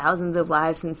taken thousands of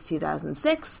lives since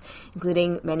 2006,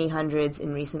 including many hundreds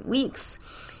in recent weeks.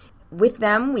 With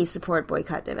them, we support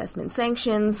boycott, divestment,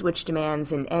 sanctions, which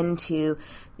demands an end to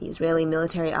the Israeli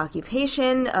military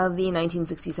occupation of the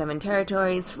 1967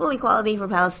 territories, full equality for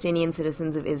Palestinian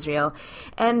citizens of Israel,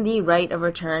 and the right of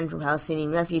return for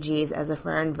Palestinian refugees as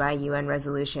affirmed by UN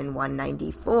Resolution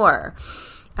 194.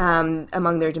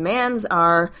 Among their demands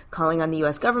are calling on the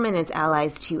U.S. government and its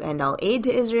allies to end all aid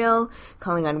to Israel,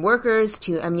 calling on workers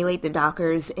to emulate the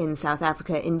dockers in South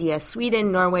Africa, India,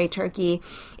 Sweden, Norway, Turkey,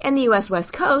 and the U.S.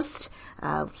 West Coast,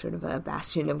 sort of a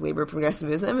bastion of labor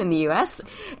progressivism in the U.S.,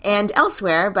 and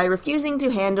elsewhere by refusing to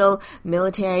handle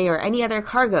military or any other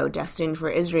cargo destined for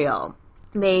Israel.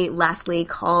 They lastly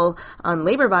call on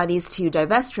labor bodies to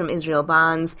divest from Israel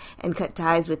bonds and cut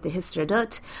ties with the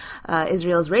Histadrut,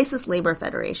 Israel's racist labor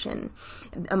federation.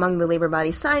 Among the labor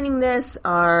bodies signing this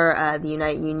are the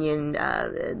Unite Union,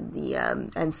 the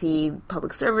NC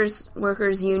Public Service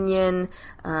Workers Union,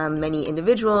 many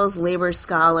individuals, labor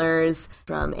scholars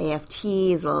from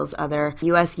AFT, as well as other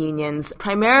U.S. unions.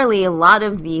 Primarily, a lot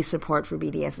of the support for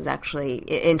BDS is actually,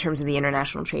 in terms of the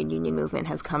international trade union movement,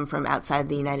 has come from outside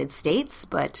the United States,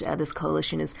 but this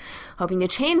coalition is hoping to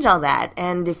change all that.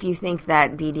 And if you think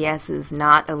that BDS is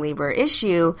not a labor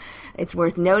issue, it's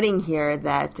worth noting here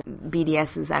that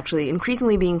BDS is actually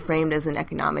increasingly being framed as an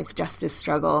economic justice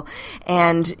struggle.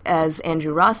 And as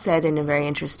Andrew Ross said in a very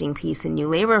interesting piece in New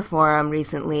Labor Forum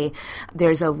recently,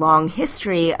 there's a long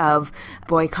history of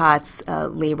boycotts,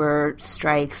 labor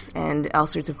strikes, and all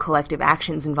sorts of collective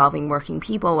actions involving working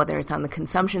people, whether it's on the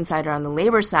consumption side or on the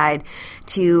labor side,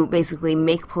 to basically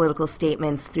make political statements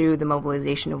through the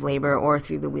mobilization of labor or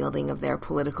through the wielding of their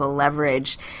political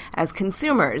leverage as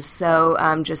consumers. So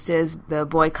just as the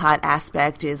boycott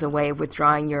aspect is a way of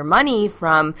withdrawing your money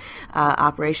from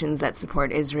operations that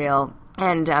support Israel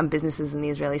and businesses in the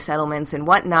Israeli settlements and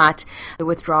whatnot, the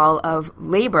withdrawal of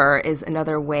labor is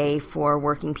another way for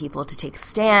working people to take a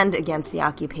stand against the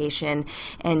occupation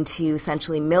and to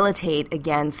essentially militate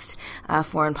against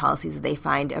foreign policies that they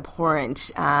find abhorrent.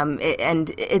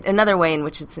 Another way in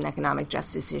which it's an economic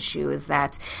justice issue is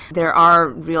that there are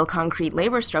real concrete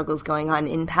labor struggles going on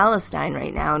in Palestine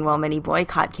right now, and while many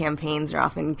boycott campaigns are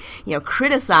often,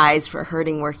 criticized for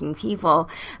hurting working people,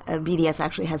 BDS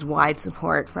actually has wide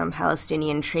support from Palestinian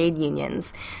trade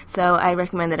unions. So I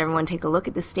recommend that everyone take a look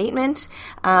at the statement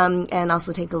and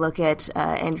also take a look at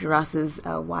Andrew Ross's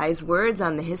wise words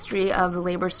on the history of the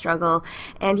labor struggle.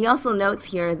 And he also notes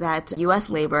here that U.S.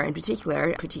 labor in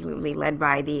particular, particularly led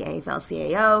by the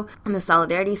AFL-CIO and the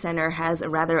Solidarity Center, has a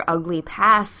rather ugly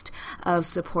past of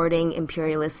supporting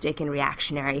imperialistic and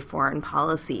reactionary foreign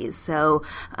policies. So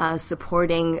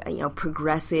supporting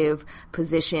progressive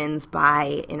positions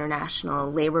by international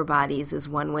labor bodies is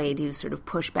one way to sort of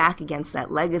push back against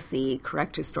that legacy,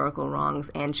 correct historical wrongs,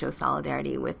 and show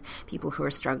solidarity with people who are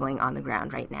struggling on the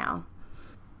ground right now.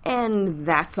 And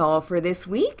that's all for this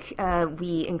week.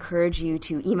 We encourage you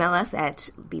to email us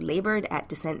at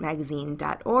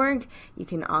belabored@dissentmagazine.org. You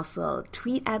can also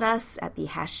tweet at us at the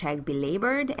hashtag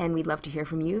belabored, and we'd love to hear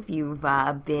from you if you've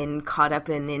been caught up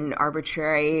in an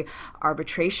arbitrary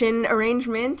arbitration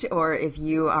arrangement, or if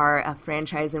you are a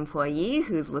franchise employee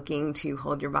who's looking to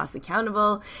hold your boss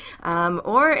accountable,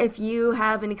 or if you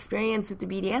have an experience at the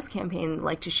BDS campaign,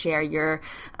 like to share your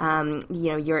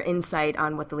insight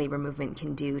on what the labor movement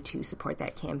can do to support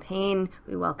that campaign.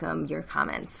 We welcome your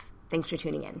comments. Thanks for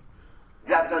tuning in.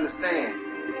 You have to understand,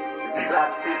 you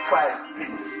have to pay the price for peace.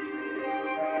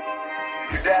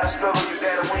 You dare to struggle, you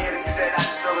dare to win, and you dare not to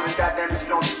struggle, and goddamn it, you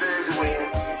don't deserve to win.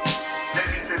 Let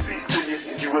me say peace to you,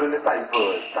 and you're willing to fight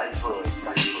for it, fight for it,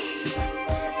 fight for it.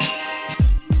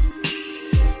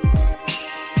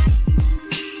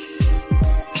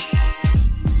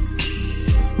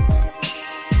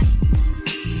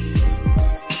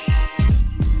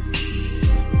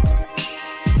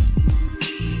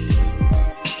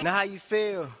 Now how you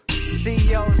feel?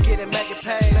 CEOs getting mega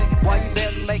paid while you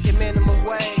barely making minimum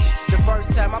wage. The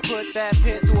first time I put that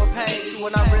pen to a page,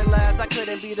 when I realized I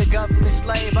couldn't be the government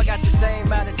slave. I got the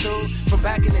same attitude from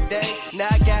back in the day. Now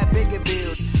I got bigger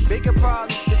bills, bigger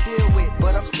problems to deal with,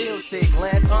 but I'm still sick.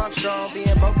 Lance Armstrong,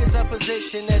 being broke is a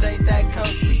position that ain't that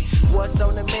comfy. what's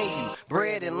on the menu.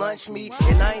 Bread and lunch meat,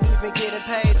 and I ain't even getting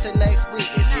paid till next week.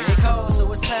 It's getting cold,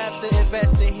 so it's time to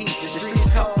invest in heat. The streets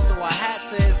cold, so I had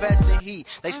to invest in heat.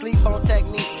 They sleep on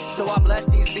technique, so I bless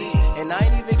these beats. And I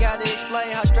ain't even gotta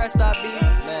explain how stressed I be.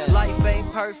 Man, life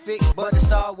ain't perfect, but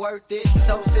it's all worth it.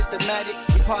 So systematic,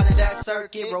 we part of that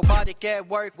circuit. Robotic at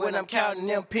work when I'm counting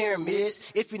them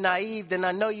pyramids. If you're naive, then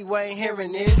I know you ain't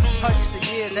hearing this. Hundreds of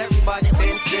years, everybody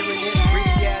been fearing this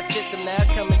greedy ass system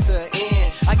that's coming to an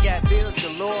end. I got bills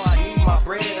galore, I need my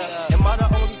bread up. Am I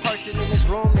the only person in this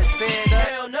room that's fed up?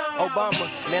 Hell no.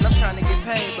 Obama, man, I'm trying to get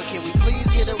paid, but can we please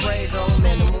get a raise on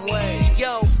minimum wage?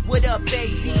 Yo, what up,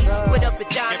 AD? What up,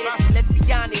 Adonis? Let's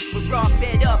be honest, we're all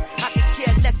fed up. I could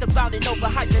care less about an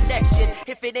overhyped election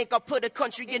if it ain't gonna put a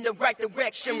country in the right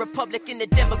direction. Republican or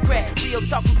Democrat, real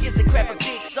talk, who gives a crap? A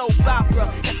big soap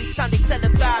opera. Every time they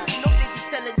televise, you know they be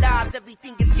telling lies.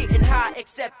 Everything is getting high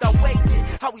except our wages.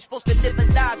 How we supposed to live our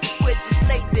lives if we're just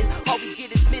slaving? All we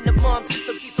get is minimum.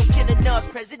 System keeps on killing us.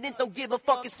 President don't give a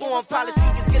fuck. His foreign policy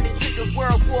is gonna trigger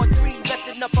World War III.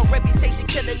 Messing up our reputation,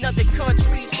 killing other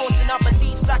countries, forcing our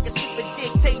beliefs like a super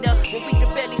dictator. When we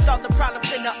can barely solve the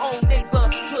problems in our own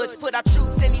neighborhoods. Put our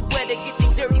troops anywhere to get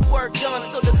their dirty work done.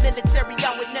 So the military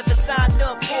I would never sign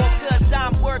up for. Cause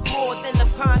I'm worth more than a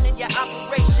pawn in your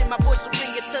operation. My voice will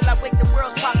ring it till I wake the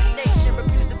world's population.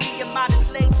 Refuse to be a modest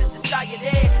slave to society.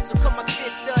 So come my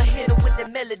sister, hit her with the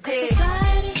melody.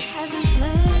 Society has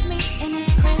enslaved me and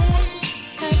it's crazy.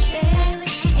 Cause daily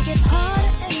it gets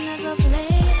harder and as of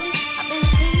lately I've been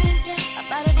thinking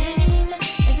about a dream.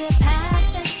 Is it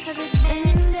past tense? Cause it's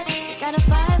ended. You gotta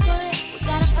fight for it, we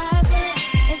gotta fight for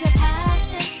it. Is it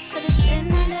past tense? Cause it's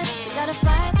ended. We gotta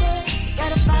fight for it, we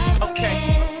gotta fight for it.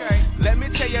 Okay, let me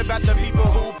tell you about the people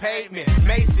who paid me.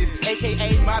 Macy's,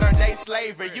 aka modern day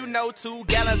slavery. You know 2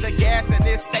 gallons of gas in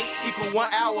this state equal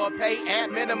 1 hour pay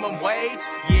at minimum wage.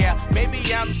 Yeah, maybe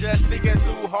I'm just thinking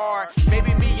too hard.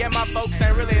 Maybe me and my folks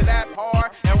ain't really that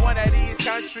hard. In one of these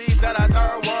countries of the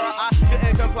third world, I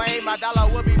couldn't complain. My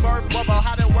dollar would be worth more, but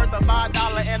how it worth a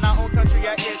 $5 in our own country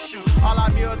an issue. All our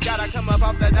meals gotta come up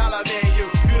off the dollar menu.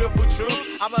 Beautiful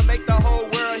truth, I'ma make the whole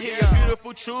world hear you.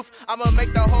 Beautiful truth, I'ma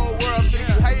make the whole world feel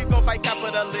you. How you gon' fight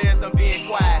capitalism being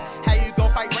quiet? How you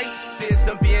gon' fight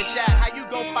racism being shy? How you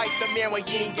gon' fight the man when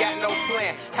you ain't got no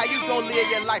plan? How you gon'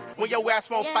 live your life when your ass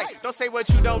won't fight? Don't say what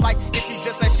you don't like if you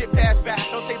just let shit pass by.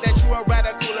 Don't say that you a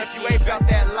radical if you ain't about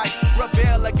that life.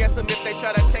 Rebel against them if they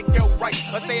try to take your rights.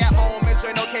 Or stay at home and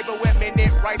drink no cable with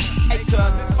minute rights. Hey,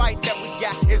 cuz this fight that we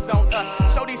got is on us.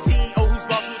 Show these CEO who's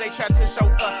boss who they try to show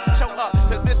us. Show up,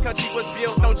 cause this country was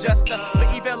built on just us.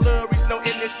 But even Lil Reese know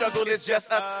in this struggle it's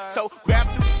just us. So grab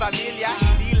tu familia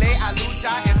y dile a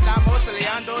lucha. Estamos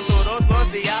peleando todos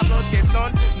los diablos que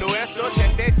son nuestros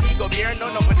jefes y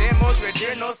gobierno. No podemos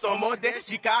rendirnos, somos de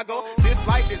Chicago. This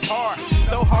life is hard,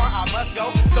 so hard I must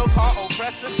go. So-called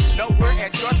oppressors know we're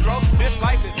at your throat. This life